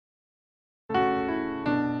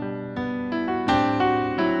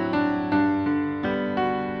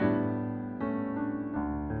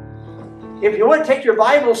If you want to take your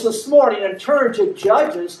Bibles this morning and turn to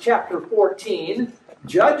Judges chapter 14,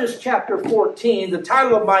 Judges chapter 14, the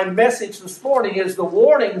title of my message this morning is The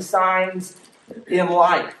Warning Signs in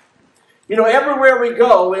Life. You know, everywhere we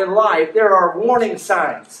go in life, there are warning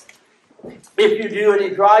signs. If you do any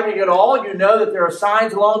driving at all, you know that there are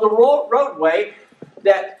signs along the roadway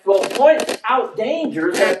that will point out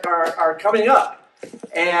dangers that are coming up.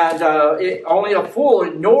 And only a fool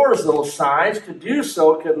ignores those signs. To do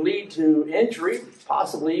so could lead to injury,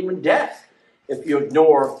 possibly even death, if you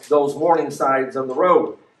ignore those warning signs on the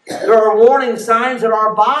road. There are warning signs that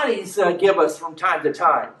our bodies give us from time to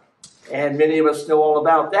time. And many of us know all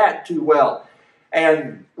about that too well.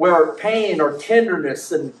 And where pain or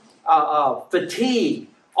tenderness and fatigue,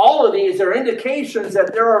 all of these are indications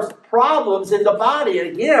that there are problems in the body. And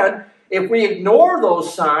again, if we ignore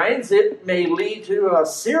those signs, it may lead to a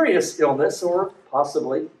serious illness or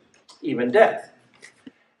possibly even death.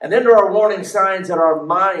 And then there are warning signs that our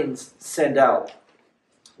minds send out.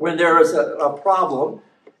 When there is a problem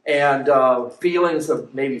and feelings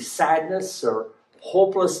of maybe sadness or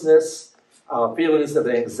hopelessness, feelings of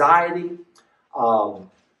anxiety, all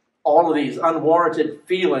of these unwarranted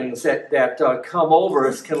feelings that come over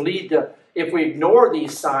us can lead to, if we ignore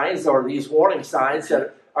these signs or these warning signs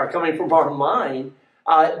that are coming from our mind,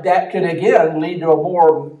 that can again lead to a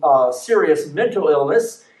more serious mental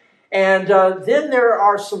illness. And then there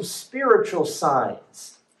are some spiritual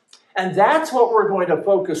signs. And that's what we're going to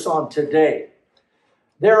focus on today.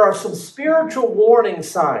 There are some spiritual warning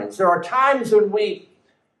signs. There are times when we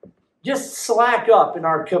just slack up in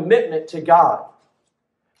our commitment to God.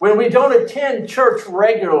 When we don't attend church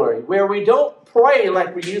regularly, where we don't pray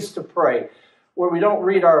like we used to pray, where we don't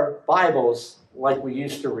read our Bibles like we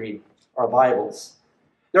used to read our Bibles.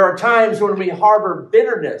 There are times when we harbor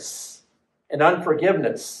bitterness and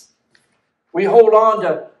unforgiveness. We hold on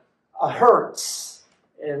to hurts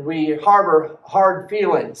and we harbor hard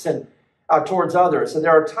feelings and towards others. And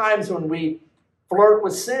there are times when we flirt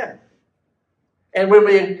with sin. And when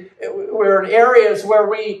we're in areas where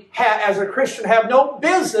we, as a Christian, have no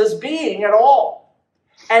business being at all.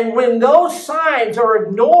 And when those signs are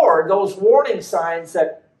ignored, those warning signs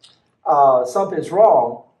that something's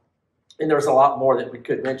wrong, and there's a lot more that we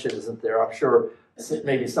could mention, isn't there? I'm sure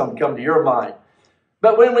maybe some come to your mind.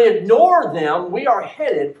 But when we ignore them, we are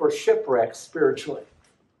headed for shipwreck spiritually.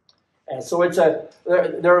 And so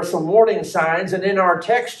there are some warning signs, and in our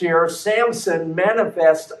text here, Samson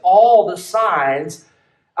manifests all the signs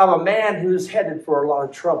of a man who's headed for a lot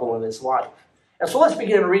of trouble in his life. And so let's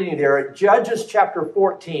begin reading there at Judges chapter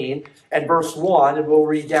 14 and verse 1, and we'll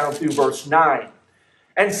read down through verse 9.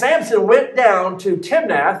 And Samson went down to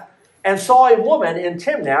Timnath and saw a woman in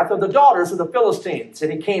Timnath of the daughters of the Philistines.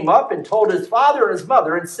 And he came up and told his father and his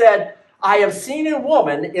mother and said, I have seen a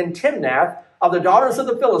woman in Timnath of the daughters of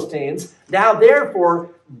the Philistines. Now therefore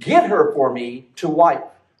get her for me to wife.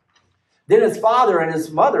 Then his father and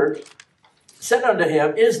his mother said unto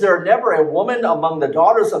him, Is there never a woman among the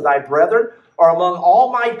daughters of thy brethren, or among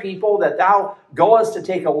all my people, that thou goest to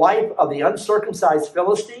take a wife of the uncircumcised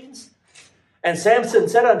Philistines? And Samson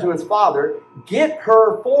said unto his father, Get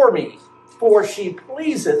her for me, for she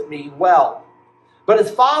pleaseth me well. But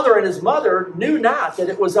his father and his mother knew not that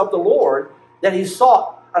it was of the Lord that he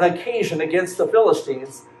sought an occasion against the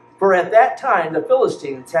Philistines, for at that time the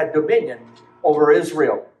Philistines had dominion over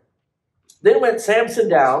Israel. Then went Samson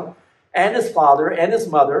down, and his father and his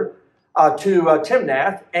mother, to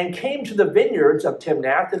Timnath, and came to the vineyards of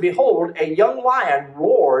Timnath, and behold, a young lion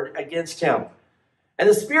roared against him. And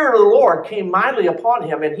the Spirit of the Lord came mightily upon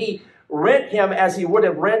him, and he rent him as he would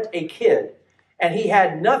have rent a kid. And he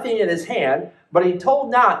had nothing in his hand, but he told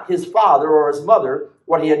not his father or his mother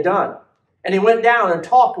what he had done. And he went down and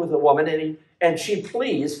talked with the woman, and she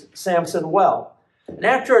pleased Samson well. And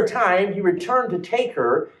after a time he returned to take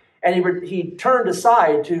her, and he turned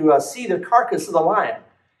aside to see the carcass of the lion.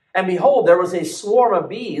 And behold, there was a swarm of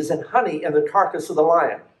bees and honey in the carcass of the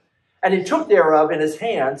lion. And he took thereof in his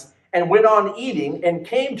hands, and went on eating, and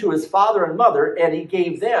came to his father and mother, and he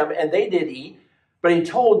gave them, and they did eat. But he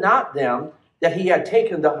told not them that he had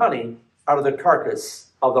taken the honey out of the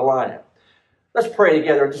carcass of the lion. Let's pray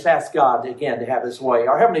together and just ask God again to have his way.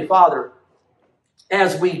 Our Heavenly Father,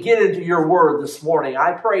 as we get into your word this morning,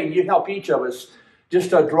 I pray you help each of us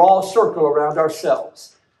just to draw a circle around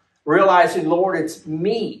ourselves, realizing, Lord, it's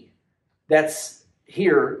me that's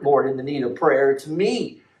here, Lord, in the need of prayer. It's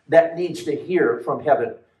me that needs to hear from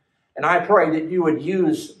heaven. And I pray that you would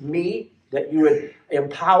use me, that you would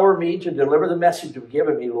empower me to deliver the message you've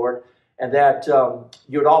given me, Lord, and that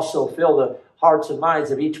you would also fill the hearts and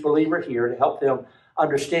minds of each believer here to help them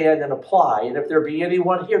understand and apply. And if there be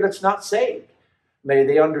anyone here that's not saved, may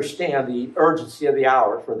they understand the urgency of the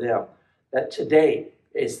hour for them, that today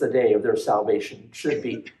is the day of their salvation, should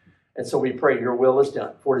be. And so we pray your will is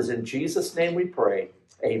done. For it is in Jesus' name we pray.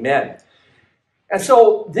 Amen. And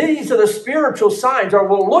so these are the spiritual signs, or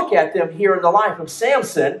we'll look at them here in the life of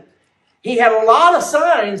Samson. He had a lot of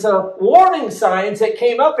signs, warning signs that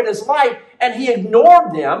came up in his life, and he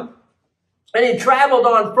ignored them. And he traveled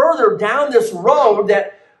on further down this road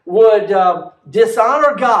that would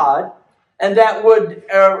dishonor God, and that would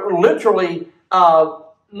literally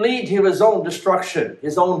lead to his own destruction,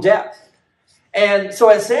 his own death. And so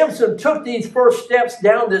as Samson took these first steps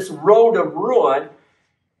down this road of ruin,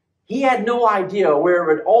 he had no idea where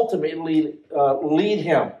it would ultimately lead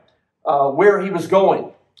him, where he was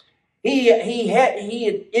going. If he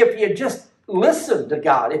had just listened to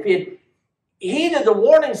God, if he had heeded the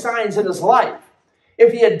warning signs in his life,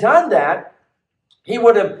 if he had done that, he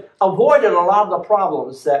would have avoided a lot of the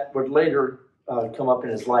problems that would later come up in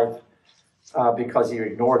his life because he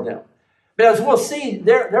ignored them. But as we'll see,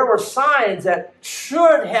 there were signs that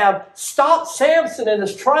should have stopped Samson in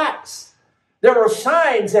his tracks. There were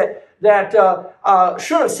signs that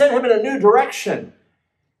should have sent him in a new direction.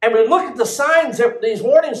 And we look at the signs, these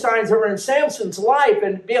warning signs that were in Samson's life,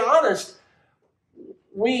 and to be honest,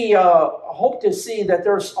 we hope to see that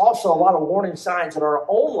there's also a lot of warning signs in our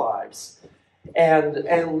own lives.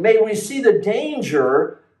 And may we see the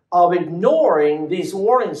danger of ignoring these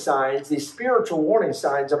warning signs, these spiritual warning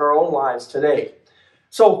signs in our own lives today.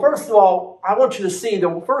 So first of all, I want you to see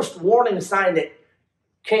the first warning sign that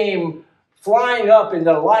came flying up in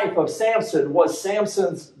the life of Samson was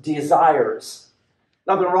Samson's desires.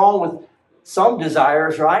 Nothing wrong with some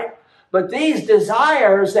desires, right? But these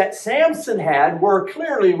desires that Samson had were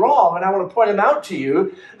clearly wrong, and I want to point them out to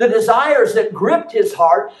you. The desires that gripped his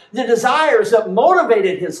heart, the desires that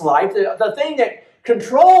motivated his life, the thing that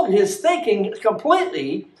controlled his thinking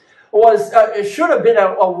completely was, it should have been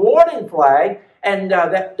a warning flag, and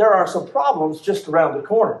that there are some problems just around the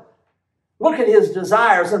corner. Look at his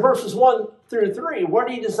desires in verses 1 through 3. What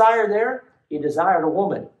did he desire there? He desired a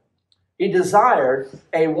woman. He desired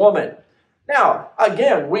a woman. Now,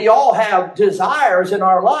 again, we all have desires in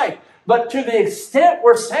our life, but to the extent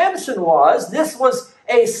where Samson was, this was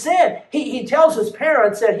a sin. He tells his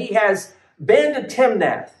parents that he has been to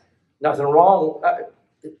Timnath. Nothing wrong,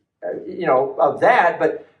 of that,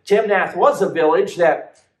 but Timnath was a village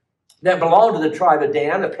that belonged to the tribe of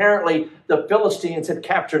Dan. Apparently, the Philistines had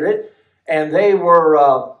captured it, and they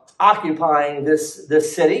were occupying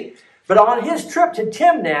this city. But on his trip to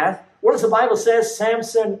Timnath, what does the Bible say?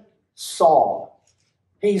 Samson saw.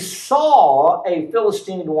 He saw a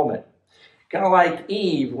Philistine woman. Kind of like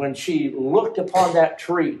Eve when she looked upon that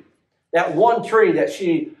tree. That one tree that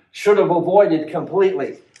she should have avoided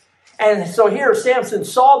completely. And so here Samson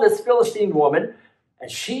saw this Philistine woman, and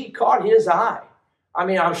she caught his eye. I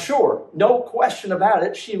mean, I'm sure, no question about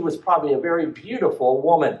it, she was probably a very beautiful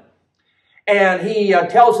woman. And he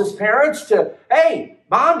tells his parents to, hey,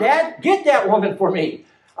 Mom, Dad, get that woman for me.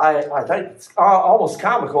 I think it's almost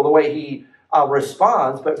comical the way he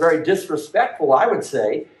responds, but very disrespectful, I would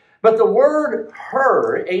say. But the word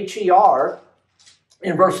her, H-E-R,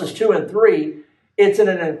 in verses 2 and 3, it's an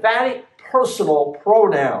emphatic personal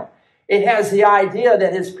pronoun. It has the idea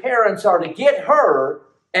that his parents are to get her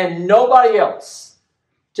and nobody else.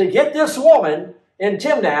 To get this woman in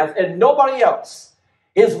Timnath and nobody else.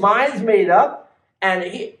 His mind's made up, and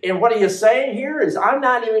what he is saying here is, I'm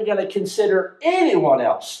not even going to consider anyone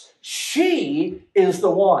else. She is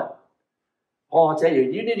the one. Oh, I'll tell you,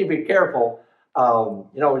 you need to be careful.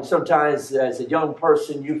 Sometimes as a young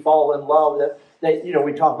person, you fall in love.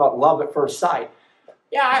 We talk about love at first sight.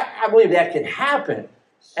 Yeah, I believe that can happen.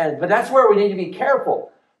 But that's where we need to be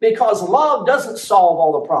careful, because love doesn't solve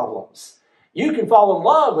all the problems. You can fall in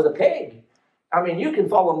love with a pig. I mean, you can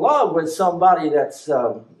fall in love with somebody that's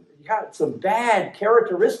got some bad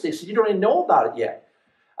characteristics. You don't even know about it yet.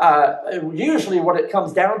 Usually what it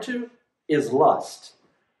comes down to is lust.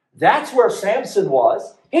 That's where Samson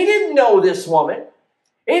was. He didn't know this woman.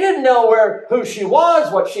 He didn't know who she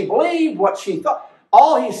was, what she believed, what she thought.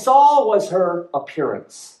 All he saw was her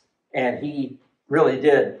appearance. And he really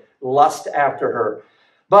did lust after her.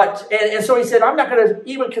 And so he said, I'm not going to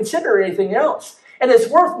even consider anything else. And it's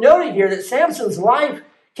worth noting here that Samson's life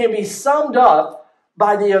can be summed up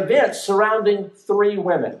by the events surrounding 3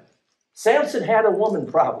 women. Samson had a woman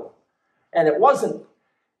problem. And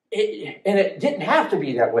it didn't have to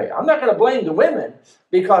be that way. I'm not going to blame the women,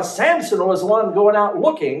 because Samson was the one going out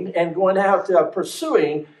looking and going out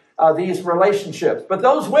pursuing these relationships. But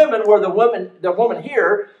those women were the woman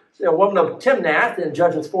here the woman of Timnath in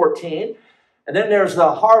Judges 14. And then there's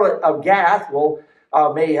the harlot of Gath. We'll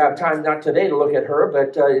may have time not today to look at her,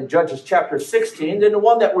 but in Judges chapter 16. Then the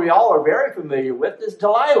one that we all are very familiar with is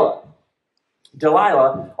Delilah.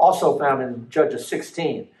 Delilah, also found in Judges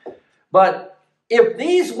 16. But if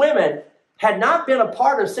these women had not been a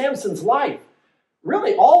part of Samson's life,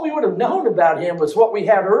 really all we would have known about him was what we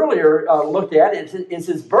had earlier looked at, is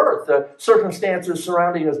his birth, the circumstances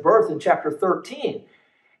surrounding his birth in chapter 13.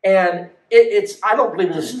 And I don't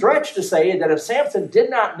believe it's a stretch to say that if Samson did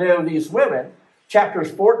not know these women,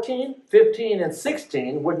 chapters 14, 15, and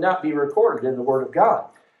 16 would not be recorded in the Word of God.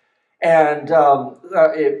 And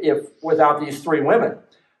if without these three women.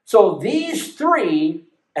 So these three,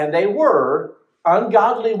 and they were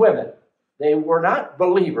ungodly women. They were not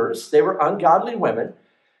believers. They were ungodly women.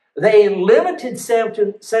 They limited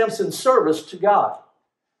Samson's service to God.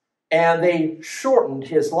 And they shortened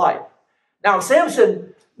his life. Now,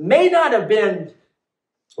 Samson may not have been,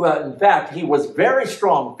 well, in fact, he was very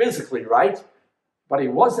strong physically, right? But he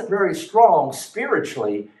wasn't very strong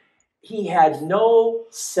spiritually. He had no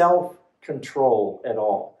self-control at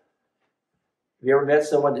all. Have you ever met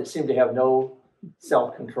someone that seemed to have no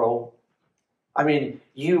self-control? I mean,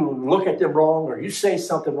 you look at them wrong or you say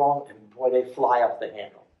something wrong, and boy, they fly off the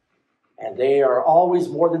handle. And they are always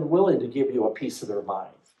more than willing to give you a piece of their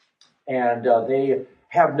mind. And they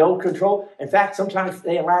have no control. In fact, sometimes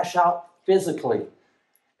they lash out physically.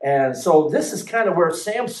 And so this is kind of where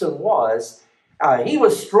Samson was. He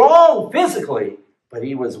was strong physically, but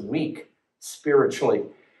he was weak spiritually.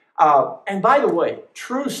 And by the way,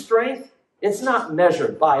 true strength, it's not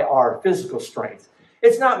measured by our physical strength.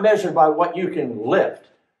 It's not measured by what you can lift.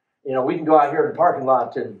 You know, we can go out here in the parking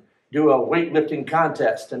lot and do a weightlifting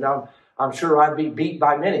contest, and I'm sure I'd be beat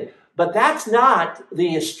by many. But that's not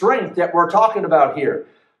the strength that we're talking about here.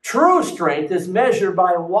 True strength is measured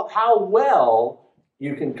by how well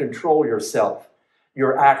you can control yourself,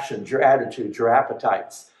 your actions, your attitudes, your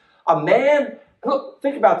appetites. A man, look,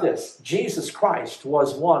 think about this. Jesus Christ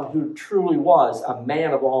was one who truly was a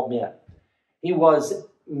man of all men. He was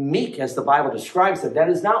meek, as the Bible describes him. That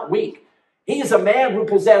is not weak. He is a man who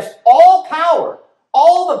possessed all power,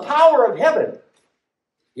 all the power of heaven,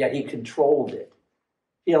 yet he controlled it.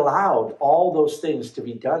 He allowed all those things to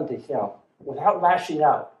be done to him without lashing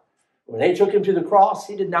out. When they took him to the cross,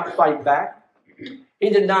 he did not fight back. He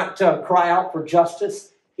did not cry out for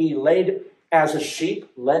justice. He laid as a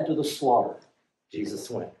sheep led to the slaughter. Jesus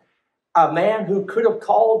went. A man who could have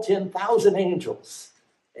called 10,000 angels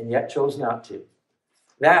and yet chose not to.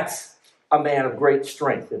 That's a man of great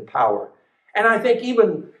strength and power. And I think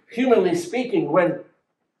even humanly speaking, when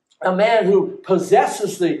a man who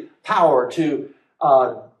possesses the power to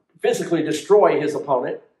physically destroy his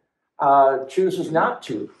opponent chooses not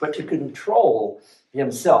to, but to control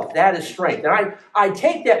himself. That is strength. And I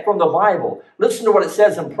take that from the Bible. Listen to what it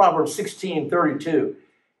says in Proverbs 16:32.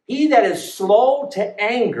 He that is slow to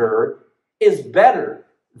anger is better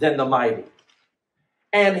than the mighty,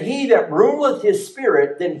 and he that ruleth his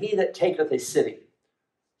spirit than he that taketh a city.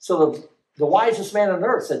 So the wisest man on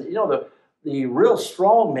earth said, the real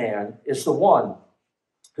strong man is the one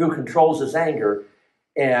who controls his anger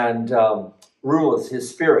and ruleth his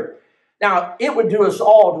spirit. Now, it would do us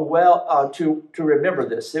all to remember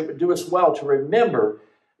this. It would do us well to remember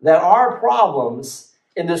that our problems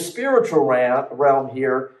in the spiritual realm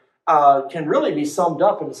here can really be summed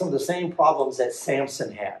up in some of the same problems that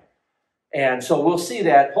Samson had. And so we'll see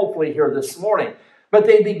that hopefully here this morning. But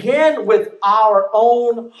they began with our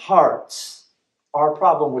own hearts, our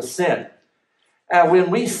problem with sin.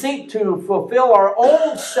 When we seek to fulfill our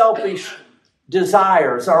own selfish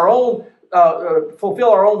desires, fulfill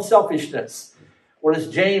our own selfishness. What does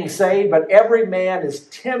James say? But every man is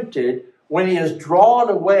tempted when he is drawn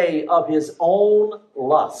away of his own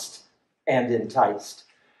lust and enticed.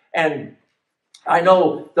 And I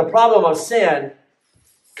know the problem of sin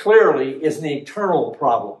clearly is an eternal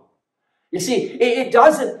problem. You see, it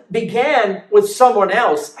doesn't begin with someone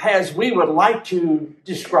else as we would like to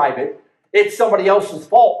describe it. It's somebody else's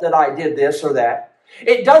fault that I did this or that.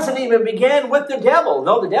 It doesn't even begin with the devil.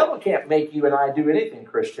 No, the devil can't make you and I do anything,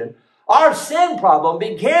 Christian. Our sin problem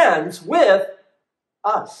begins with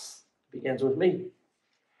us. It begins with me.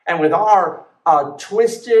 And with our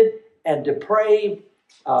twisted and depraved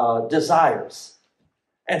desires.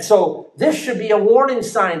 And so this should be a warning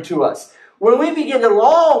sign to us. When we begin to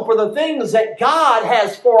long for the things that God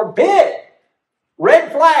has forbid,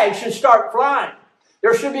 red flags should start flying.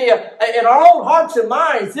 There should be in our own hearts and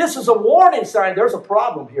minds, this is a warning sign. There's a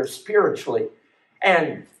problem here spiritually.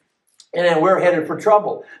 And and then we're headed for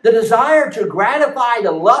trouble. The desire to gratify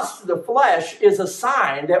the lust of the flesh is a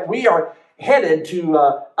sign that we are headed to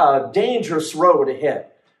a dangerous road ahead,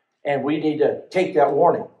 and we need to take that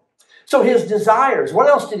warning. So his desires, what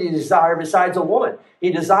else did he desire besides a woman?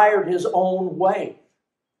 He desired his own way.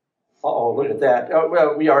 Uh-oh, look at that.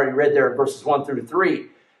 Well, we already read there in verses 1 through 3.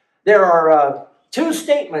 There are two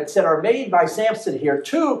statements that are made by Samson here,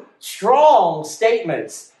 two strong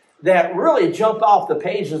statements that really jump off the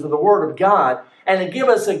pages of the Word of God and give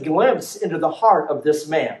us a glimpse into the heart of this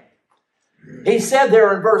man. He said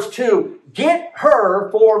there in verse 2, "Get her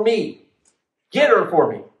for me. Get her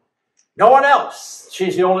for me. No one else.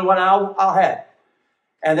 She's the only one I'll have."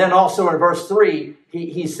 And then also in verse 3,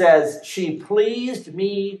 he says, "She pleased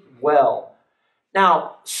me well."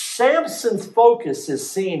 Now, Samson's focus is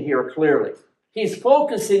seen here clearly. He's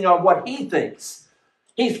focusing on what he thinks.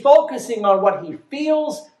 He's focusing on what he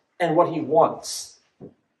feels and what he wants.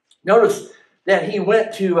 Notice that he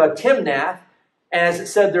went to Timnath, and as it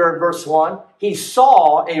said there in verse 1, he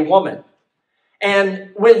saw a woman.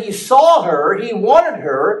 And when he saw her, he wanted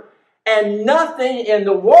her, and nothing in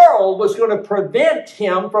the world was going to prevent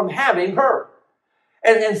him from having her.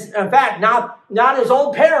 And in fact, not his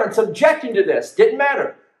own parents objecting to this. Didn't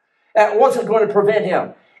matter. That wasn't going to prevent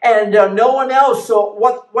him. And no one else, so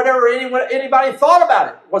whatever anybody thought about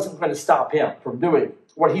it, wasn't going to stop him from doing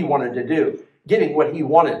what he wanted to do, getting what he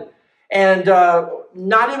wanted. And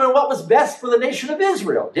not even what was best for the nation of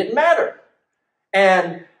Israel. Didn't matter.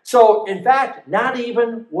 And so, in fact, not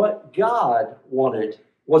even what God wanted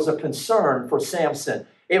was a concern for Samson.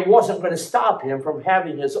 It wasn't going to stop him from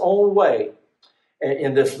having his own way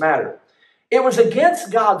in this matter. It was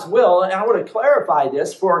against God's will, and I want to clarify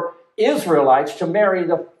this, for Israelites to marry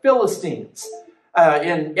the Philistines.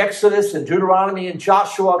 In Exodus and Deuteronomy and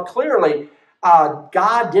Joshua, clearly,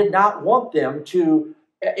 God did not want them to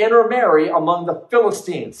intermarry among the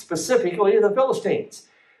Philistines, specifically the Philistines.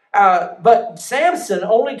 But Samson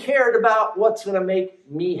only cared about what's going to make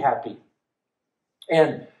me happy.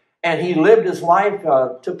 And he lived his life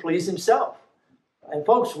to please himself. And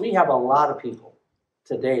folks, we have a lot of people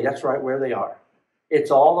today, that's right where they are.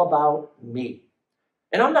 It's all about me.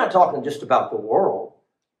 And I'm not talking just about the world.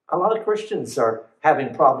 A lot of Christians are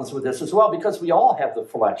having problems with this as well because we all have the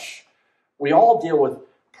flesh. We all deal with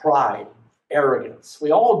pride, arrogance.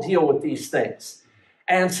 We all deal with these things.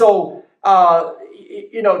 And so,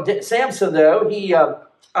 Samson, though,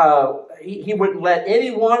 he wouldn't let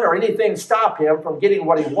anyone or anything stop him from getting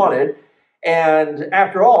what he wanted. And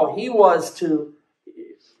after all, he was to,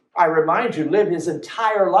 I remind you, live his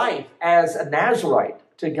entire life as a Nazirite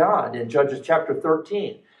to God in Judges chapter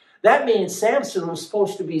 13. That means Samson was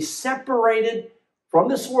supposed to be separated from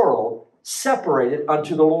this world, separated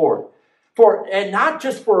unto the Lord. And not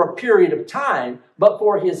just for a period of time, but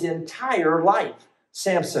for his entire life.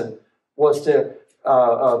 Samson was to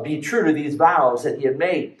be true to these vows that he had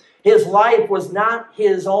made. His life was not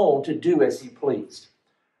his own to do as he pleased.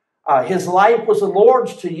 His life was the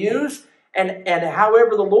Lord's to use, and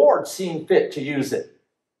however the Lord seemed fit to use it.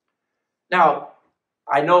 Now,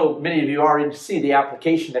 I know many of you already see the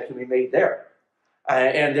application that can be made there.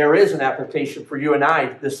 And there is an application for you and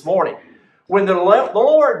I this morning. When the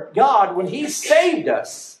Lord God, when he saved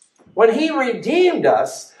us, when he redeemed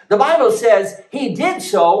us, the Bible says he did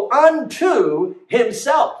so unto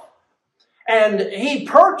himself. And he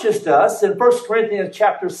purchased us in 1 Corinthians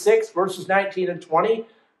chapter 6, verses 19 and 20.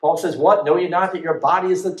 Paul says, "What? Know ye not that your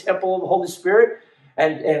body is the temple of the Holy Spirit?"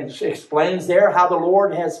 And explains there how the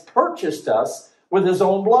Lord has purchased us with his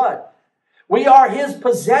own blood. We are his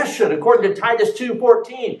possession, according to Titus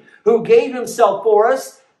 2:14, who gave himself for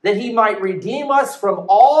us that he might redeem us from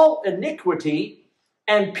all iniquity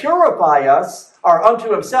and purify us, or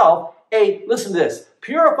unto himself, listen to this,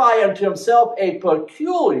 purify unto himself a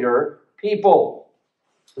peculiar people,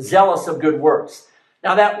 zealous of good works.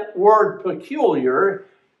 Now that word peculiar,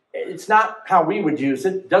 it's not how we would use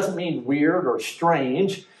it. It doesn't mean weird or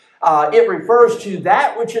strange. It refers to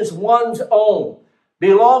that which is one's own,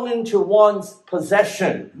 belonging to one's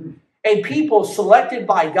possession. A people selected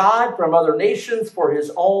by God from other nations for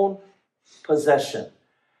his own possession.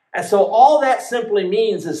 And so all that simply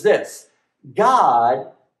means is this: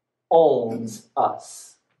 God owns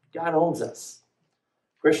us. God owns us.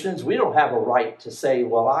 Christians, we don't have a right to say,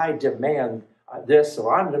 well, I demand this,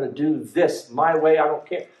 or I'm going to do this my way, I don't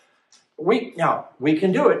care. We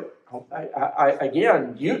can do it.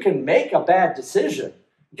 Again, you can make a bad decision.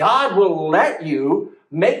 God will let you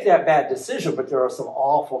make that bad decision, but there are some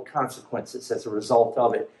awful consequences as a result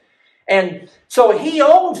of it. And so he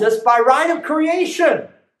owns us by right of creation.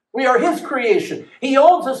 We are his creation. He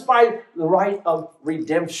owns us by the right of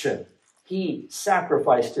redemption. He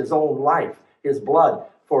sacrificed his own life, his blood,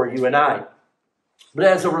 for you and I. But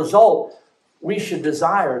as a result, we should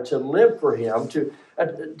desire to live for him, to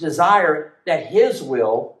desire that his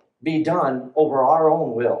will be done over our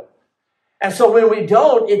own will. And so when we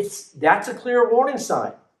don't, that's a clear warning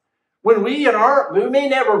sign. When we may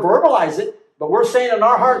never verbalize it, but we're saying in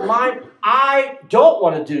our heart and mind, I don't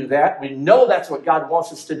want to do that. We know that's what God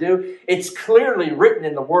wants us to do. It's clearly written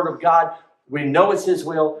in the Word of God. We know it's his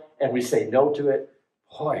will, and we say no to it.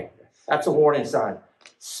 Boy, that's a warning sign.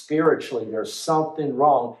 Spiritually, there's something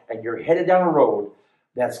wrong, and you're headed down a road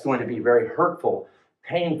that's going to be very hurtful,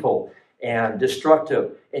 painful, and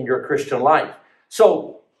destructive in your Christian life.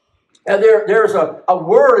 So there's a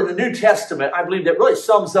word in the New Testament, I believe, that really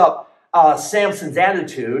sums up Samson's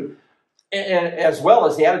attitude, and as well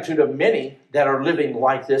as the attitude of many that are living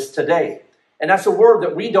like this today. And that's a word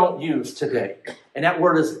that we don't use today. And that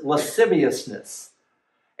word is lasciviousness.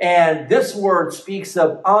 And this word speaks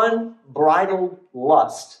of unbridled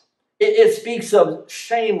lust. It speaks of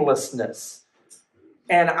shamelessness.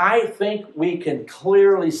 And I think we can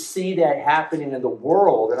clearly see that happening in the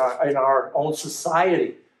world, in our own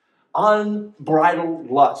society. Unbridled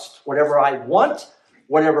lust. Whatever I want,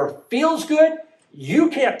 whatever feels good, you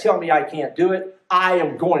can't tell me I can't do it. I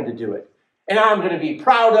am going to do it. And I'm going to be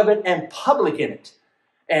proud of it and public in it.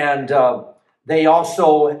 And they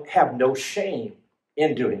also have no shame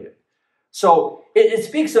in doing it. So it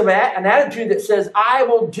speaks of an attitude that says, I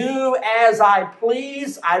will do as I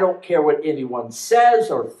please. I don't care what anyone says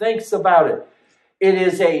or thinks about it. It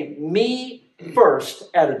is a me first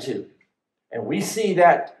attitude. And we see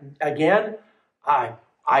that, again, I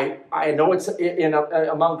know it's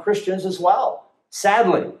among Christians as well,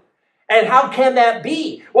 sadly. And how can that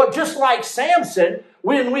be? Well, just like Samson,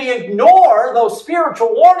 when we ignore those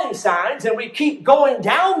spiritual warning signs and we keep going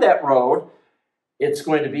down that road, it's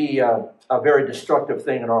going to be a very destructive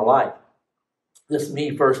thing in our life. This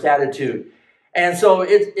me-first attitude. And so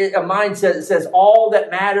it's a mindset that says all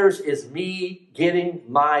that matters is me getting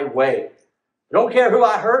my way. I don't care who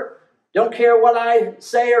I hurt. Don't care what I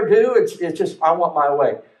say or do. It's just I want my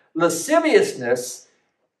way. Lasciviousness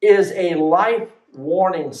is a life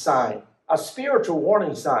warning sign, a spiritual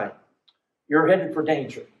warning sign. You're headed for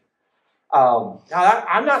danger. Now,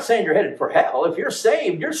 I'm not saying you're headed for hell. If you're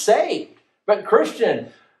saved, you're saved. But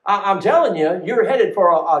Christian, I'm telling you, you're headed for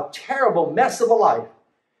a terrible mess of a life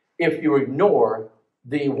if you ignore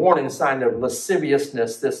the warning sign of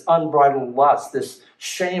lasciviousness, this unbridled lust, this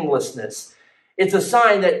shamelessness. It's a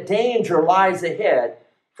sign that danger lies ahead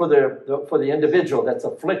for the individual that's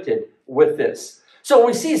afflicted with this. So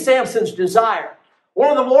we see Samson's desire. One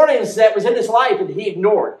of the warnings that was in his life and he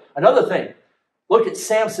ignored. Another thing, look at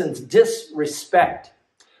Samson's disrespect.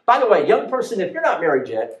 By the way, young person, if you're not married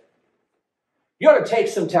yet, you ought to take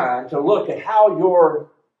some time to look at how your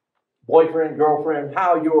boyfriend, girlfriend,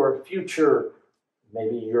 how your future,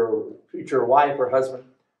 maybe your future wife or husband,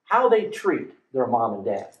 how they treat their mom and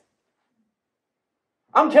dad.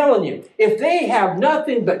 I'm telling you, if they have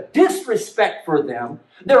nothing but disrespect for them,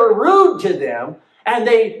 they're rude to them, and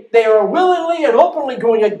they are willingly and openly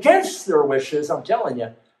going against their wishes, I'm telling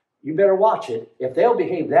you, you better watch it. If they'll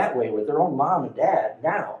behave that way with their own mom and dad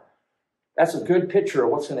now, that's a good picture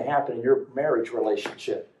of what's going to happen in your marriage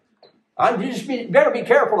relationship. You better be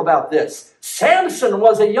careful about this. Samson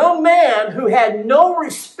was a young man who had no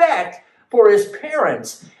respect for his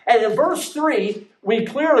parents. And in verse 3, we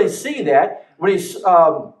clearly see that when he's,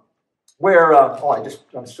 turn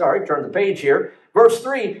the page here. Verse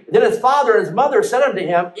 3, then his father and his mother said unto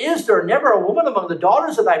him, is there never a woman among the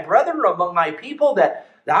daughters of thy brethren or among my people that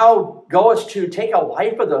thou goest to take a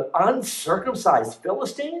wife of the uncircumcised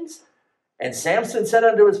Philistines? And Samson said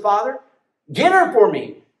unto his father, get her for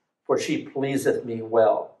me, for she pleaseth me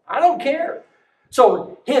well. I don't care.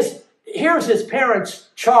 So here's his parents'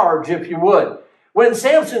 charge, if you would. When his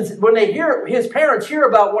parents hear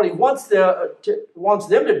about what he wants them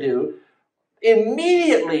to do,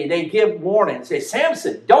 immediately they give warnings. Say,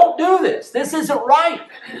 Samson, don't do this. This isn't right.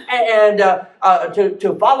 And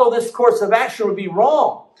to follow this course of action would be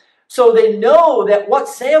wrong. So they know that what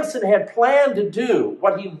Samson had planned to do,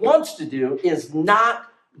 what he wants to do, is not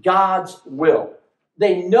God's will.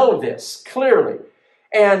 They know this clearly.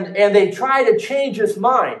 And they try to change his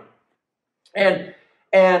mind. And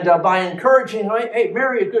by encouraging, hey,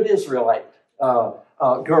 marry a good Israelite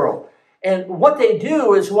girl. And what they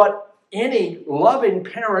do is what any loving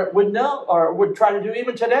parent would know or would try to do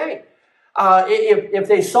even today. If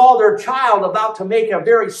they saw their child about to make a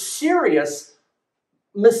very serious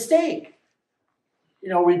mistake,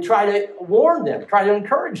 we try to warn them, try to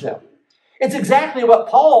encourage them. It's exactly what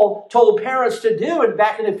Paul told parents to do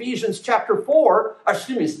back in Ephesians chapter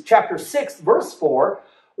 6, verse 4,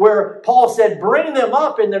 where Paul said, bring them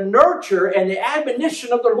up in the nurture and the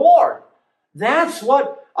admonition of the Lord. That's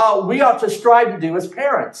what we ought to strive to do as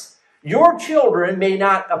parents. Your children may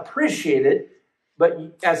not appreciate it,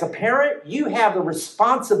 but as a parent, you have the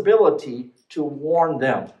responsibility to warn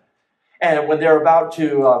them. And when they're about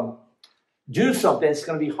to do something that's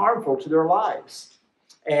going to be harmful to their lives.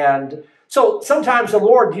 And so sometimes the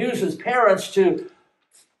Lord uses parents to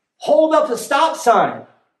hold up a stop sign,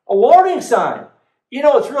 a warning sign. You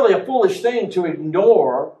know, it's really a foolish thing to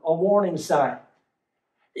ignore a warning sign.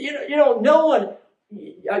 You know, no one,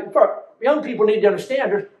 young people need to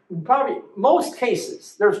understand, there's probably most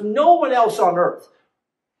cases, there's no one else on earth,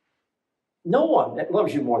 no one that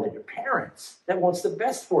loves you more than your parents, that wants the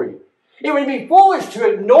best for you. It would be foolish to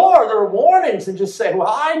ignore their warnings and just say, well,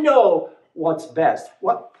 I know what's best.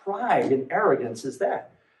 What pride and arrogance is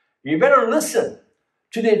that? You better listen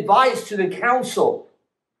to the advice, to the counsel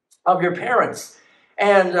of your parents.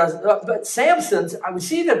 And but Samson's, I would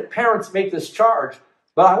see the parents make this charge,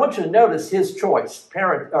 but I want you to notice his choice,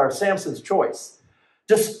 Samson's choice.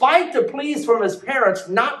 Despite the pleas from his parents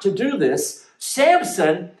not to do this,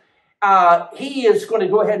 Samson, he is going to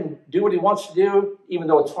go ahead and do what he wants to do, even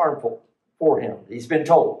though it's harmful for him. He's been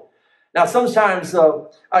told. Now, sometimes,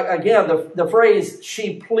 again, the phrase,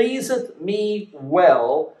 she pleaseth me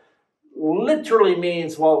well, literally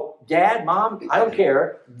means, well, Dad, Mom, I don't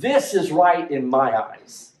care. This is right in my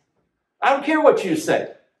eyes. I don't care what you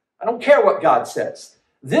say. I don't care what God says.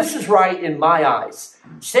 This is right in my eyes.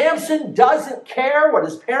 Samson doesn't care what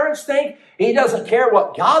his parents think. He doesn't care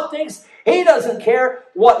what God thinks. He doesn't care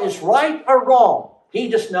what is right or wrong. He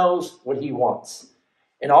just knows what he wants.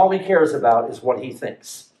 And all he cares about is what he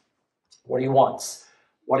thinks, what he wants,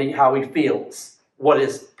 how he feels, what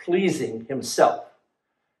is pleasing himself.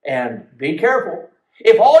 And be careful.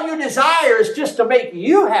 If all you desire is just to make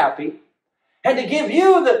you happy and to give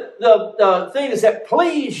you the things that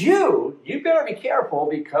please you, you better be careful,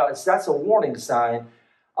 because that's a warning sign,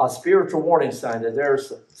 a spiritual warning sign that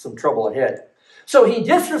there's some trouble ahead. So he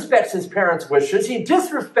disrespects his parents' wishes. He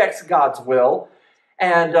disrespects God's will.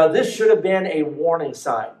 And this should have been a warning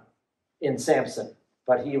sign in Samson,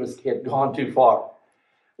 but he had gone too far.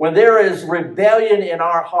 When there is rebellion in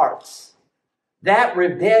our hearts, that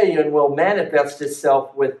rebellion will manifest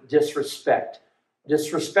itself with disrespect,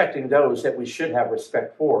 disrespecting those that we should have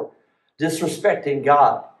respect for, disrespecting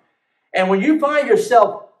God. And when you find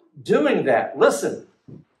yourself doing that, listen,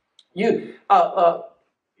 you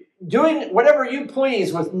doing whatever you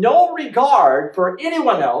please with no regard for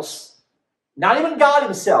anyone else, not even God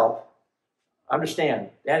himself, understand,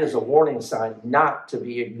 that is a warning sign not to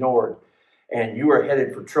be ignored. And you are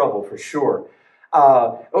headed for trouble for sure.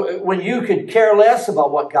 When you could care less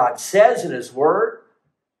about what God says in his word,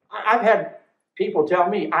 I've had people tell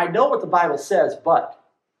me, I know what the Bible says, but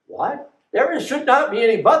what? There should not be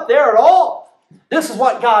any but there at all. This is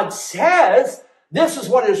what God says. This is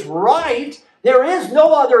what is right. There is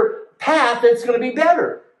no other path that's going to be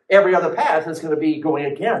better. Every other path is going to be going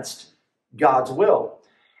against God's will.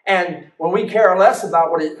 And when we care less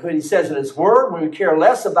about what he says in his word, when we care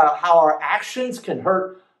less about how our actions can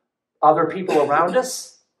hurt other people around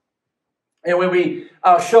us, and when we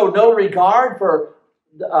show no regard for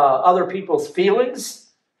other people's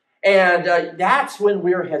feelings, and that's when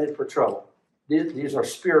we're headed for trouble. These are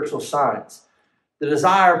spiritual signs. The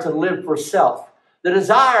desire to live for self, the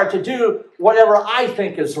desire to do whatever I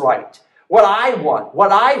think is right, what I want,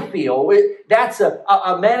 what I feel, that's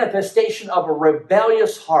a manifestation of a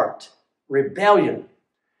rebellious heart. Rebellion.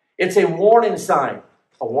 It's a warning sign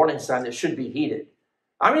that should be heeded.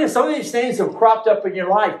 I mean, if some of these things have cropped up in your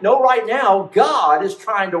life, know right now, God is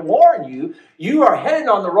trying to warn you. You are headed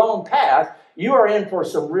on the wrong path. You are in for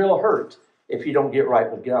some real hurt if you don't get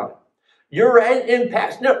right with God. You're in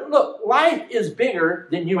past. No, look, life is bigger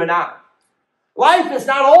than you and I. Life is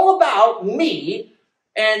not all about me,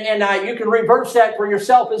 and you can reverse that for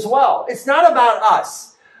yourself as well. It's not about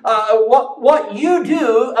us. What you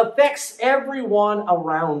do affects everyone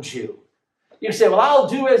around you. You say, well, I'll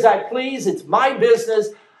do as I please. It's my business.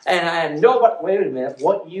 And nobody, wait a minute.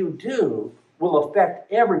 What you do will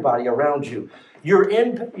affect everybody around you. Your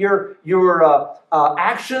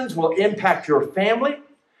actions will impact your family.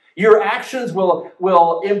 Your actions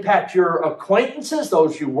will impact your acquaintances,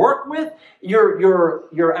 those you work with.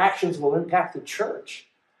 Your actions will impact the church.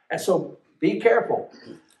 And so be careful.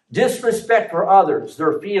 Disrespect for others,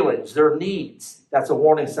 their feelings, their needs. That's a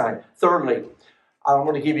warning sign. Thirdly, I'm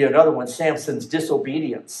going to give you another one, Samson's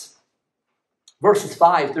disobedience. Verses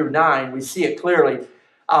 5 through 9, we see it clearly.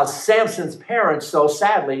 Samson's parents, so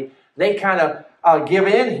sadly, they kind of give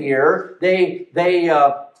in here. They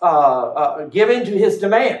give in to his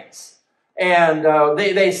demands. And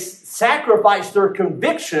they sacrifice their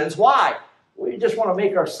convictions. Why? We just want to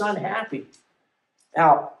make our son happy.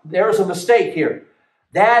 Now, there's a mistake here.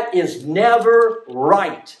 That is never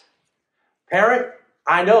right. Parent,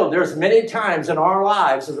 I know there's many times in our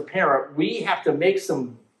lives as a parent, we have to make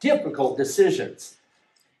some difficult decisions.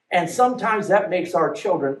 And sometimes that makes our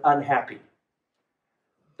children unhappy.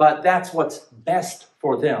 But that's what's best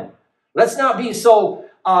for them. Let's not be so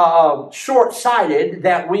short-sighted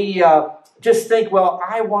that we just think, well,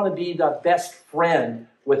 I want to be the best friend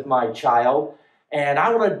with my child, and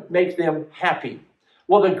I want to make them happy.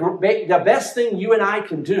 Well, the best thing you and I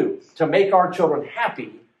can do to make our children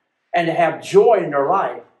happy and to have joy in their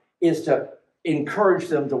life is to encourage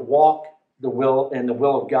them to walk the will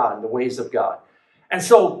of God, and the ways of God. And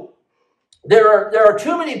so there are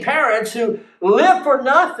too many parents who live for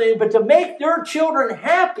nothing but to make their children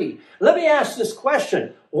happy. Let me ask this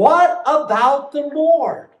question. What about the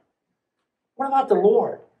Lord? What about the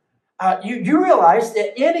Lord? You realize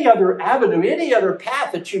that any other avenue, any other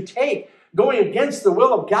path that you take going against the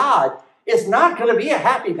will of God is not going to be a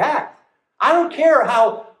happy path. I don't care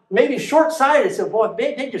how maybe short-sighted. Say, boy,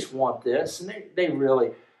 they just want this. And they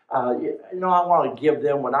really, I want to give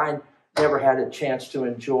them what I never had a chance to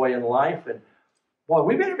enjoy in life. And boy,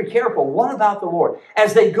 we better be careful. What about the Lord?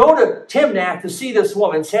 As they go to Timnath to see this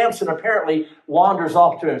woman, Samson apparently wanders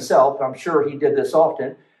off to himself. I'm sure he did this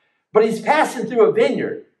often. But he's passing through a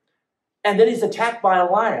vineyard. And then he's attacked by a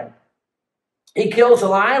lion. He kills a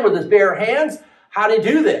lion with his bare hands. How did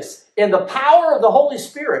he do this? In the power of the Holy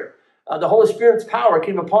Spirit. The Holy Spirit's power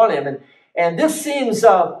came upon him. And this seems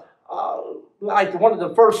like one of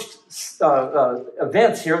the first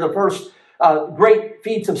events here, the first great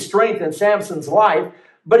feats of strength in Samson's life.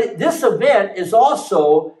 But this event is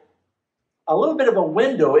also a little bit of a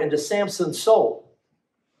window into Samson's soul.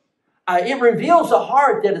 It reveals a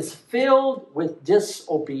heart that is filled with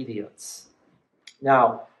disobedience.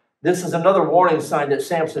 Now, this is another warning sign that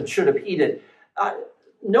Samson should have heeded.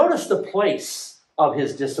 Notice the place of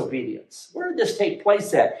his disobedience. Where did this take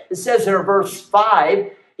place at? It says in verse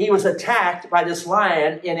 5, he was attacked by this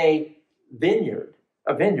lion in a vineyard.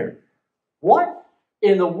 A vineyard. What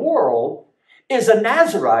in the world is a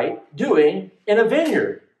Nazirite doing in a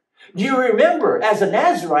vineyard? Do you remember, as a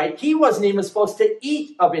Nazirite, he wasn't even supposed to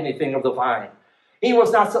eat of anything of the vine. He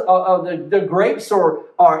was not, the grapes or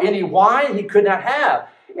any wine he could not have.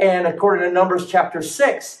 And according to Numbers chapter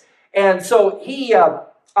 6. And so he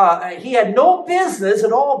had no business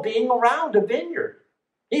at all being around a vineyard.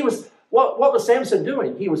 What was Samson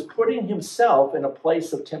doing? He was putting himself in a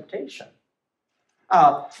place of temptation.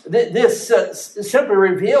 This simply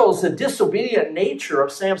reveals the disobedient nature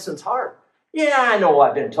of Samson's heart. Yeah, I know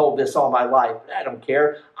I've been told this all my life. I don't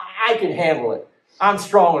care. I can handle it. I'm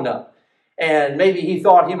strong enough. And maybe he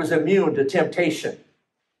thought he was immune to temptation.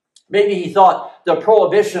 Maybe he thought the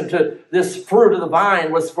prohibition to this fruit of the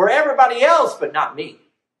vine was for everybody else, but not me.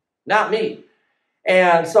 Not me.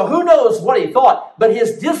 And so who knows what he thought. But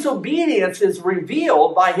his disobedience is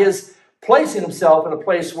revealed by his placing himself in a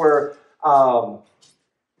place where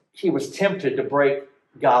he was tempted to break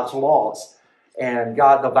God's laws and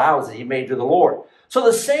the vows that he made to the Lord. So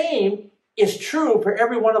the same is true for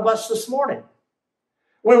every one of us this morning.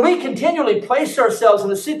 When we continually place ourselves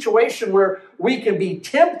in a situation where we can be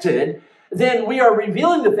tempted, then we are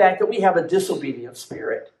revealing the fact that we have a disobedient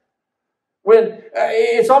spirit. When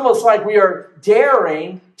it's almost like we are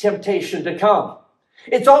daring temptation to come.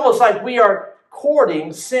 It's almost like we are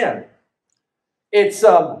courting sin. It's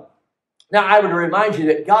now I would remind you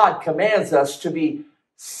that God commands us to be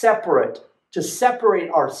separate, to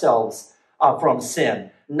separate ourselves from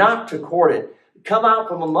sin, not to court it. Come out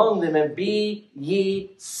from among them and be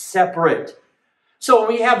ye separate. So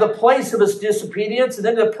we have the place of his disobedience and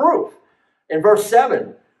then the proof. In verse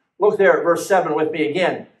 7, look there at verse 7 with me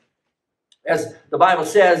again. As the Bible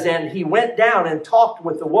says, and he went down and talked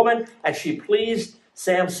with the woman, and she pleased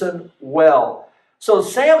Samson well. So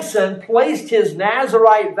Samson placed his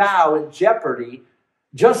Nazirite vow in jeopardy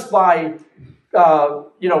just by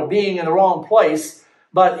being in the wrong place.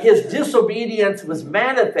 But his disobedience was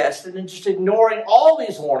manifested in just ignoring all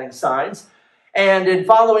these warning signs and in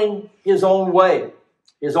following his own way,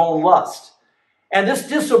 his own lust. And this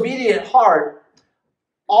disobedient heart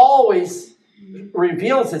always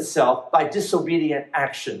reveals itself by disobedient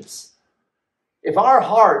actions. If our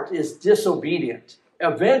heart is disobedient,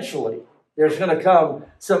 eventually there's going to come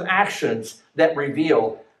some actions that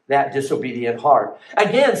reveal that disobedient heart.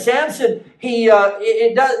 Again, Samson, he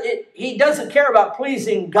doesn't care about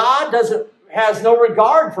pleasing God, has no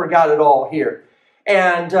regard for God at all here.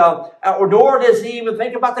 And nor does he even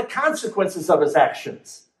think about the consequences of his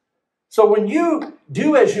actions. So when you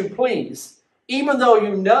do as you please, even though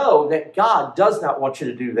you know that God does not want you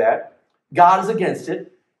to do that, God is against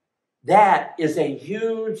it, that is a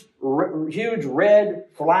huge red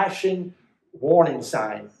flashing warning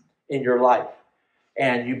sign in your life.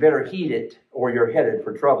 And you better heed it or you're headed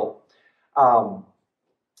for trouble.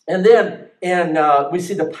 And then we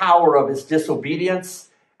see the power of his disobedience.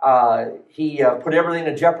 He put everything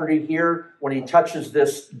in jeopardy here when he touches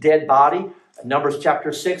this dead body. Numbers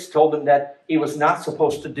chapter 6 told him that he was not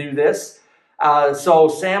supposed to do this. So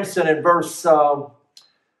Samson in verse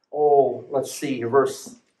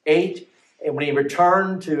 8, and when he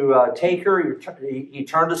returned to take her, he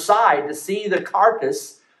turned aside to see the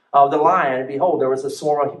carcass of the lion. And behold, there was a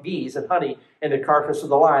swarm of bees and honey in the carcass of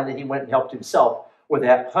the lion, and he went and helped himself with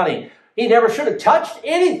that honey. He never should have touched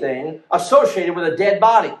anything associated with a dead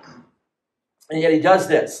body. And yet he does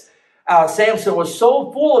this. Samson was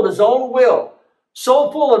so full of his own will,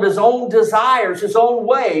 so full of his own desires, his own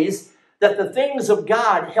ways, that the things of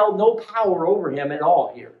God held no power over him at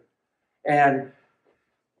all here. And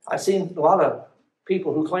I've seen a lot of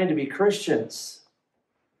people who claim to be Christians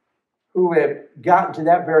who have gotten to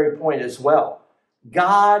that very point as well.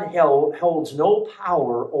 God holds no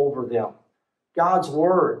power over them. God's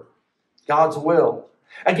word, God's will.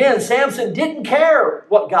 Again, Samson didn't care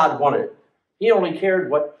what God wanted. He only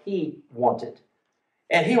cared what he wanted.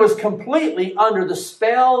 And he was completely under the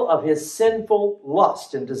spell of his sinful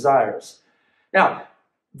lust and desires. Now,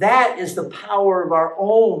 that is the power of our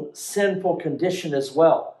own sinful condition as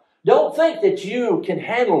well. Don't think that you can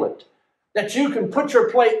handle it, that you can put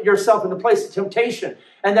yourself in the place of temptation,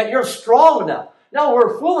 and that you're strong enough. No,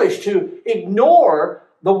 we're foolish to ignore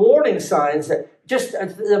the warning signs, that just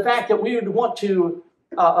the fact that we would want to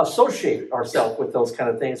associate ourselves with those kind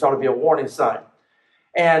of things ought to be a warning sign.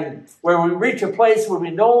 And where we reach a place where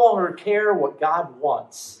we no longer care what God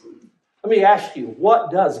wants. Let me ask you,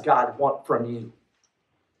 what does God want from you?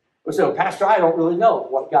 We say, well, Pastor, I don't really know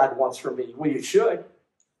what God wants from me. Well, you should.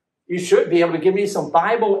 You should be able to give me some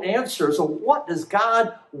Bible answers of what does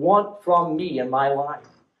God want from me in my life.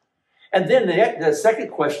 And then the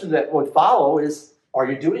second question that would follow is, are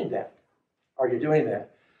you doing that? Are you doing that?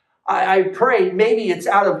 I pray maybe it's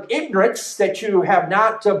out of ignorance that you have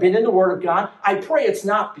not been in the Word of God. I pray it's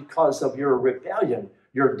not because of your rebellion,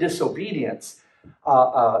 your disobedience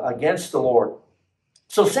against the Lord.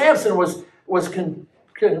 So Samson was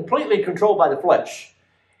completely controlled by the flesh.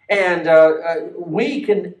 And we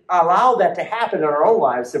can allow that to happen in our own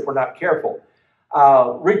lives if we're not careful.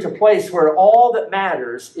 Reach a place where all that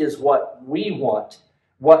matters is what we want,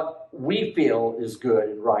 what we feel is good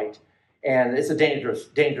and right. And it's a dangerous,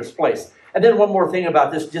 dangerous place. And then one more thing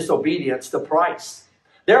about this disobedience, the price.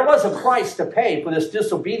 There was a price to pay for this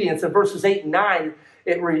disobedience. In verses 8 and 9,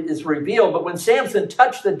 it is revealed. But when Samson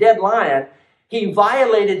touched the dead lion, he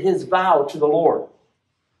violated his vow to the Lord.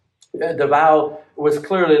 The vow was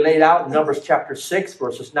clearly laid out in Numbers chapter 6,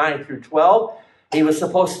 verses 9 through 12. He was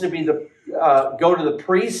supposed to be go to the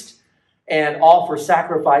priest and offer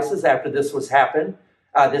sacrifices after this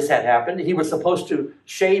had happened. He was supposed to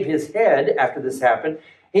shave his head after this happened.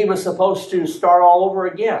 He was supposed to start all over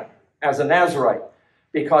again as a Nazirite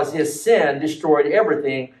because his sin destroyed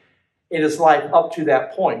everything in his life up to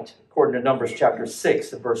that point, according to Numbers chapter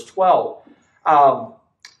 6 and verse 12.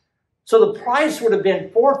 So the price would have been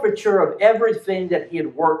forfeiture of everything that he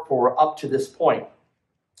had worked for up to this point.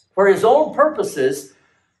 For his own purposes,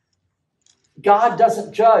 God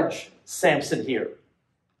doesn't judge Samson here.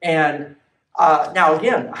 And now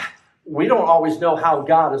again, we don't always know how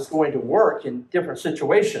God is going to work in different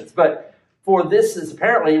situations. But for this is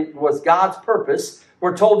apparently was God's purpose.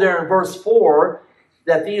 We're told there in verse 4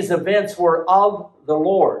 that these events were of the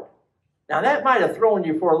Lord. Now that might have thrown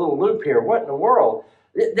you for a little loop here. What in the world?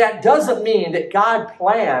 That doesn't mean that God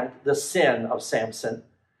planned the sin of Samson.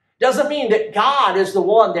 Doesn't mean that God is the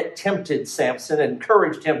one that tempted Samson and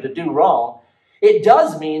encouraged him to do wrong. It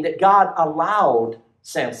does mean that God allowed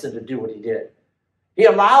Samson to do what he did. He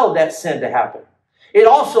allowed that sin to happen. It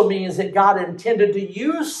also means that God intended to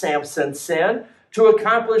use Samson's sin to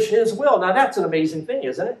accomplish his will. Now that's an amazing thing,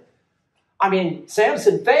 isn't it? I mean,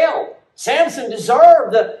 Samson failed. Samson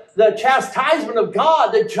deserved the chastisement of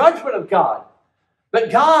God, the judgment of God. But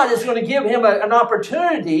God is going to give him an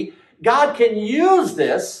opportunity. God can use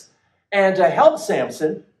this and to help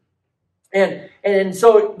Samson. And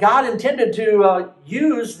so God intended to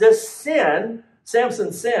use this sin,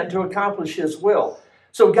 Samson's sin, to accomplish his will.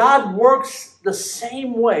 So God works the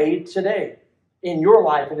same way today in your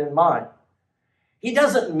life and in mine. He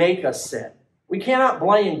doesn't make us sin. We cannot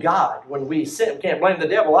blame God when we sin. We can't blame the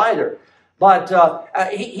devil either. But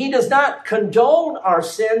he does not condone our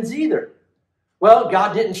sins either. Well,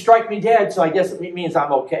 God didn't strike me dead, so I guess it means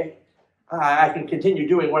I'm okay. I can continue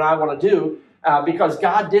doing what I want to do because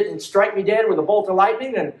God didn't strike me dead with a bolt of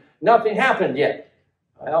lightning and nothing happened yet.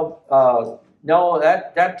 Well, no,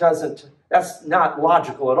 that's not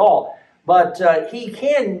logical at all. But he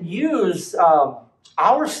can use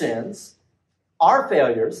our sins, our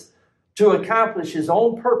failures, to accomplish his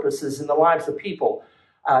own purposes in the lives of people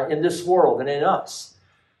in this world and in us.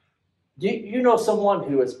 You know someone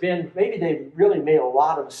who has been, maybe they really made a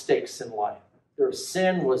lot of mistakes in life. Their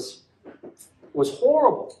sin was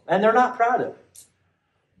horrible, and they're not proud of it.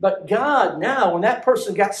 But God now, when that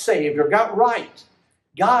person got saved or got right,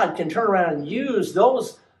 God can turn around and use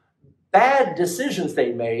those bad decisions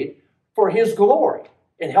they made for his glory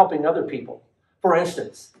in helping other people. For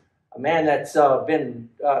instance, a man that's been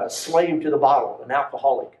a slave to the bottle, an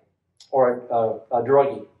alcoholic, or a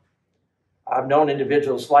druggie. I've known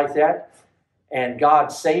individuals like that, and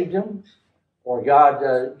God saved them, or God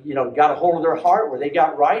got a hold of their heart where they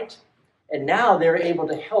got right, and now they're able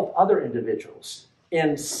to help other individuals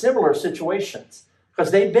in similar situations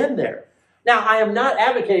because they've been there. Now, I am not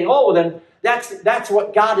advocating, then that's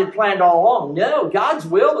what God had planned all along. No, God's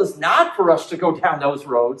will is not for us to go down those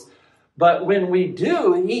roads, but when we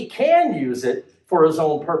do, he can use it for his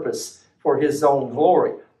own purpose, for his own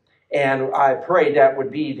glory. And I pray that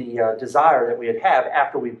would be the desire that we'd have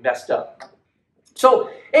after we've messed up. So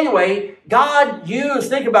anyway, God used,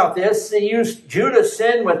 think about this, he used Judah's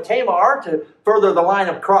sin with Tamar to further the line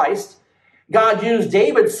of Christ. God used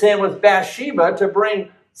David's sin with Bathsheba to bring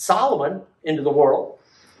Solomon into the world.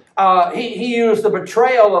 He used the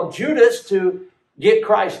betrayal of Judas to get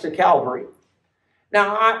Christ to Calvary.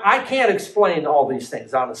 Now, I can't explain all these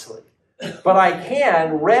things, honestly, but I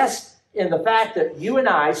can rest in the fact that you and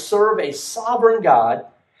I serve a sovereign God,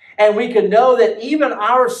 and we can know that even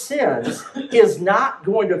our sins is not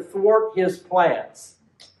going to thwart his plans.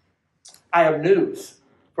 I have news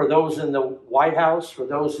for those in the White House, for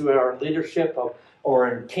those who are in leadership or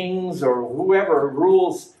in kings or whoever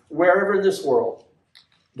rules wherever in this world.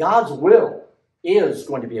 God's will is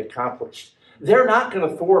going to be accomplished. They're not going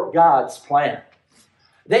to thwart God's plan.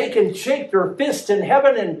 They can shake their fist in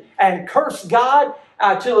heaven and curse God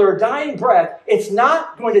till their dying breath. It's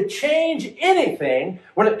not going to change anything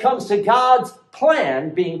when it comes to God's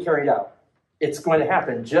plan being carried out. It's going to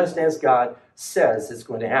happen just as God says it's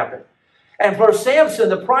going to happen. And for Samson,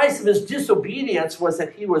 the price of his disobedience was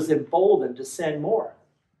that he was emboldened to sin more.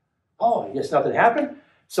 Oh, I guess nothing happened?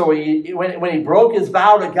 So when he broke his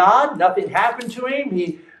vow to God, nothing happened to him.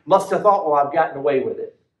 He must have thought, well, I've gotten away with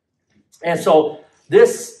it. And so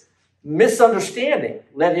this misunderstanding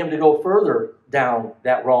led him to go further down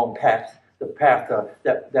that wrong path, the path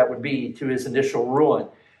that would be to his initial ruin.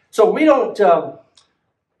 So we don't,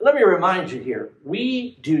 let me remind you here,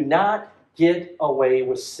 we do not get away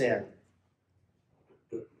with sin.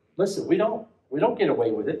 Listen, we don't get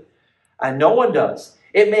away with it. And no one does.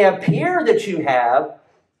 It may appear that you have,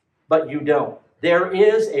 but you don't. There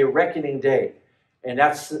is a reckoning day. And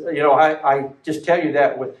that's, I just tell you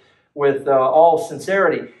that with all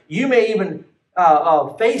sincerity. You may even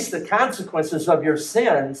face the consequences of your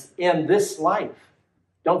sins in this life.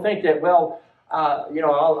 Don't think that,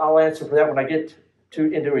 I'll answer for that when I get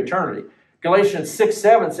into eternity. Galatians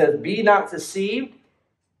 6:7 says, be not deceived.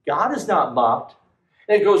 God is not mocked.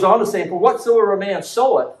 And it goes on to say, for whatsoever a man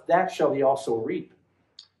soweth, that shall he also reap.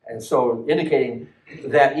 And so indicating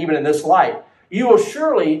that even in this life, you will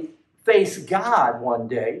surely face God one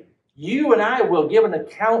day. You and I will give an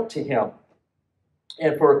account to him.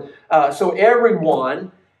 And so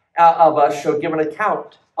everyone of us shall give an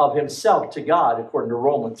account of himself to God, according to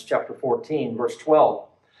Romans chapter 14, verse 12.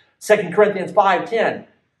 2 Corinthians 5:10,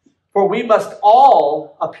 for we must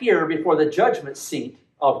all appear before the judgment seat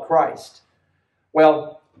of Christ.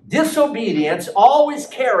 Well, disobedience always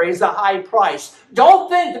carries a high price. Don't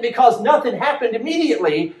think that because nothing happened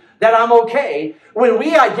immediately that I'm okay. When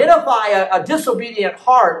we identify a disobedient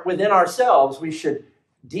heart within ourselves, we should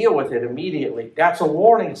deal with it immediately. That's a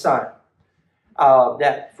warning sign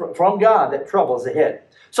that from God that trouble is ahead.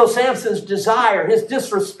 So Samson's desire, his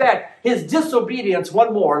disrespect, his disobedience,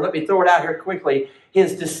 one more, let me throw it out here quickly,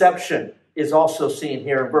 his deception is also seen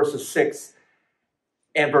here in verses 6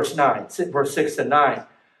 and verse 9, verse 6 and 9.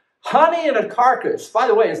 Honey in a carcass, by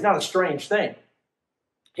the way, is not a strange thing.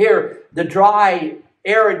 Here, the dry,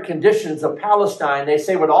 arid conditions of Palestine, they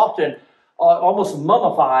say, would often almost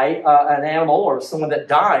mummify an animal or someone that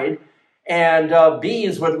died. And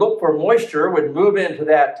bees would look for moisture, would move into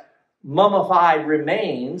that mummified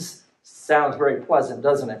remains. Sounds very pleasant,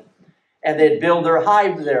 doesn't it? And they'd build their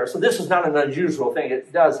hive there. So this is not an unusual thing.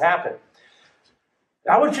 It does happen.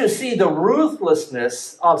 I want you to see the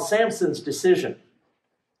ruthlessness of Samson's decision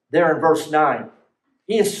there in verse 9.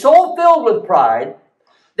 He is so filled with pride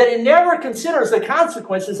that he never considers the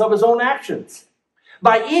consequences of his own actions.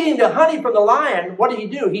 By eating the honey from the lion, what did he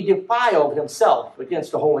do? He defiled himself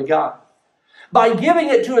against the holy God. By giving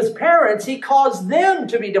it to his parents, he caused them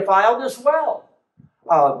to be defiled as well.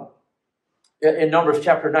 In Numbers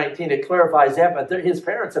chapter 19, it clarifies that, but his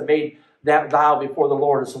parents have made that vow before the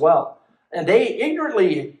Lord as well. And they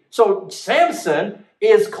ignorantly, so Samson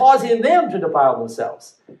is causing them to defile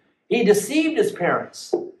themselves. He deceived his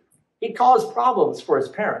parents. He caused problems for his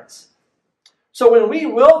parents. So when we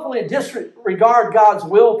willfully disregard God's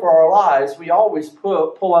will for our lives, we always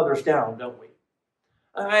pull others down, don't we?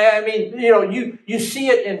 I mean, you see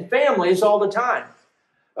it in families all the time.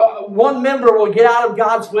 One member will get out of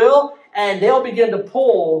God's will, and they'll begin to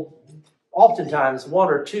pull, oftentimes, one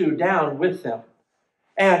or two down with them.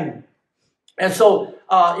 And so,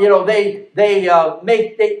 our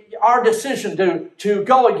decision to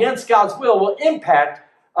go against God's will impact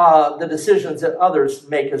the decisions that others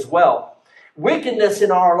make as well. Wickedness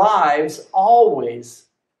in our lives always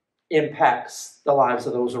impacts the lives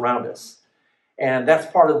of those around us. And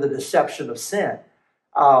that's part of the deception of sin.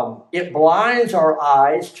 It blinds our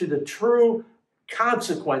eyes to the true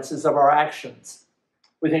consequences of our actions.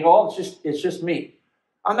 We think, oh, it's just me.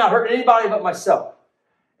 I'm not hurting anybody but myself.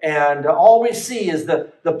 And all we see is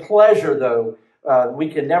the pleasure, though. We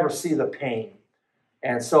can never see the pain.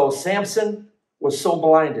 And so Samson was so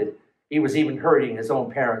blinded, he was even hurting his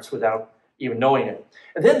own parents without even knowing it.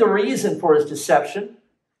 And then the reason for his deception,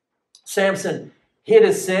 Samson hid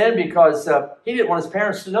his sin because he didn't want his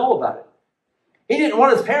parents to know about it. He didn't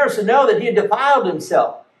want his parents to know that he had defiled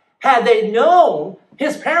himself. Had they known,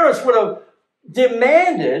 his parents would have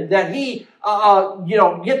demanded that he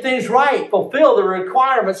get things right, fulfill the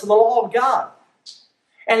requirements of the law of God.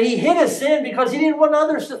 And he hid his sin because he didn't want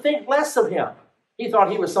others to think less of him. He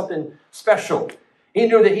thought he was something special. He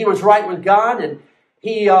knew that he was right with God, and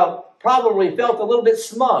he probably felt a little bit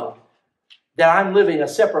smug that I'm living a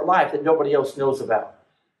separate life that nobody else knows about.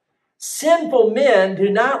 Sinful men do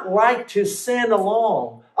not like to sin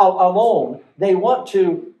alone. They want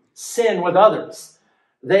to sin with others.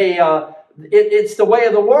 It's the way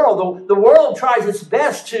of the world. The world tries its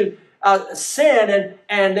best to sin,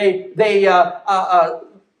 and they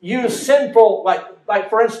use sinful, like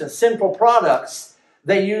for instance, sinful products.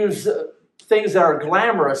 They use things that are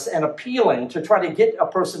glamorous and appealing to try to get a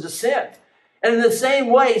person to sin. And in the same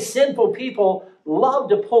way, sinful people love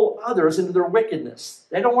to pull others into their wickedness.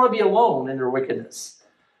 They don't want to be alone in their wickedness.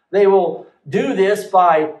 They will do this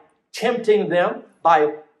by tempting them,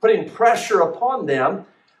 by putting pressure upon them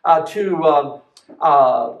to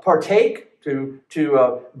partake,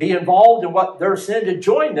 to be involved in what their sin, to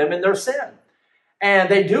join them in their sin. And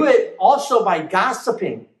they do it also by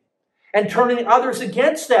gossiping and turning others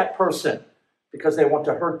against that person because they want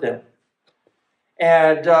to hurt them.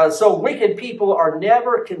 And so wicked people are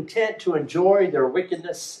never content to enjoy their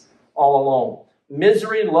wickedness all alone.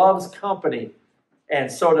 Misery loves company,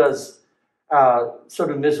 and so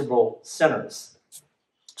do miserable sinners.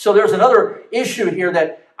 So there's another issue here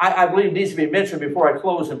that I believe needs to be mentioned before I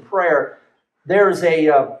close in prayer. There's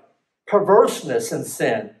a perverseness in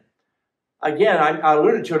sin. Again, I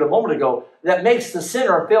alluded to it a moment ago, that makes the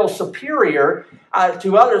sinner feel superior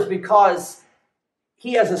to others because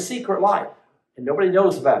he has a secret life, and nobody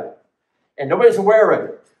knows about it, and nobody's aware of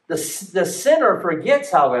it. The sinner forgets,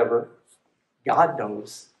 however, God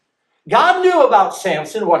knows. God knew about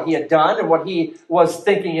Samson, what he had done and what he was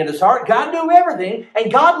thinking in his heart. God knew everything,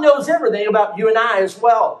 and God knows everything about you and I as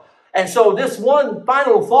well. And so this one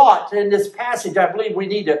final thought in this passage I believe we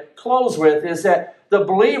need to close with is that the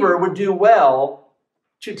believer would do well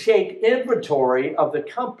to take inventory of the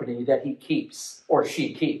company that he keeps or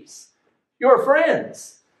she keeps. Your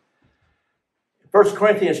friends. 1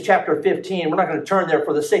 Corinthians chapter 15, we're not going to turn there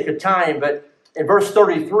for the sake of time, but in verse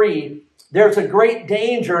 33, there's a great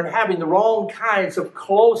danger in having the wrong kinds of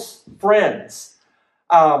close friends.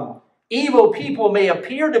 Evil people may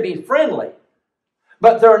appear to be friendly,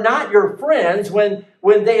 but they're not your friends when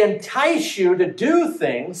they entice you to do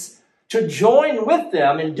things, to join with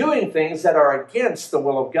them in doing things that are against the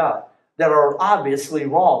will of God, that are obviously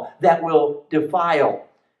wrong, that will defile.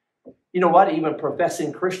 You know what? Even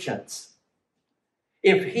professing Christians.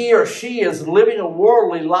 If he or she is living a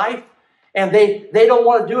worldly life And they don't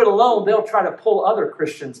want to do it alone. They'll try to pull other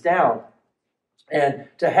Christians down and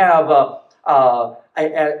to have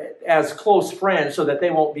as close friends so that they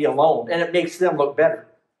won't be alone. And it makes them look better.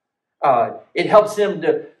 It helps them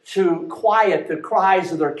to quiet the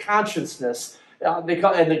cries of their consciousness and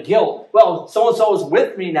the guilt. Well, so-and-so is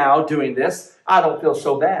with me now doing this. I don't feel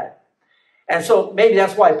so bad. And so maybe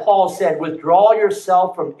that's why Paul said, withdraw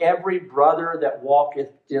yourself from every brother that walketh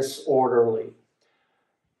disorderly.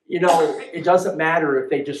 You know, it doesn't matter if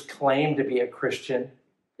they just claim to be a Christian.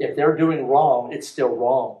 If they're doing wrong, it's still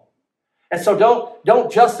wrong. And so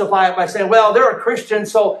don't justify it by saying, well, they're a Christian,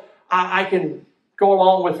 so I can go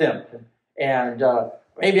along with them. And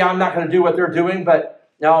maybe I'm not going to do what they're doing, but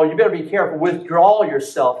no, you better be careful. Withdraw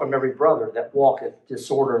yourself from every brother that walketh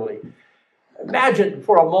disorderly. Imagine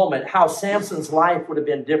for a moment how Samson's life would have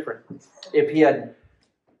been different if he had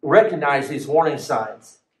recognized these warning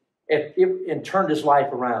signs and turned his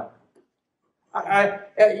life around.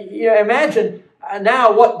 Imagine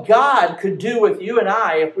now what God could do with you and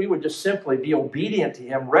I if we would just simply be obedient to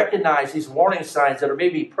Him, recognize these warning signs that are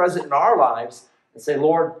maybe present in our lives, and say,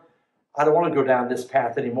 Lord, I don't want to go down this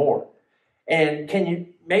path anymore. And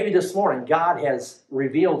maybe this morning, God has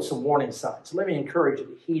revealed some warning signs. Let me encourage you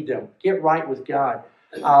to heed them. Get right with God.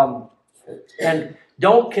 And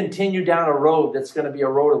don't continue down a road that's going to be a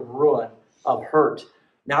road of ruin, of hurt,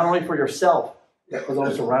 not only for yourself, but for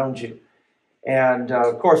those around you. And,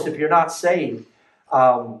 of course, if you're not saved,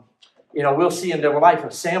 we'll see in the life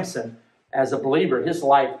of Samson, as a believer, his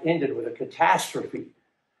life ended with a catastrophe.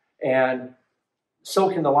 And so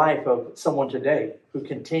can the life of someone today who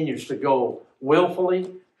continues to go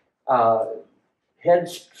willfully,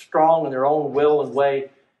 headstrong in their own will and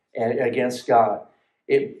way and against God.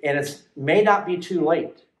 It may not be too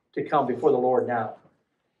late to come before the Lord now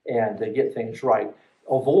and to get things right.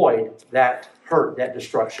 Avoid that hurt, that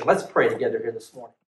destruction. Let's pray together here this morning.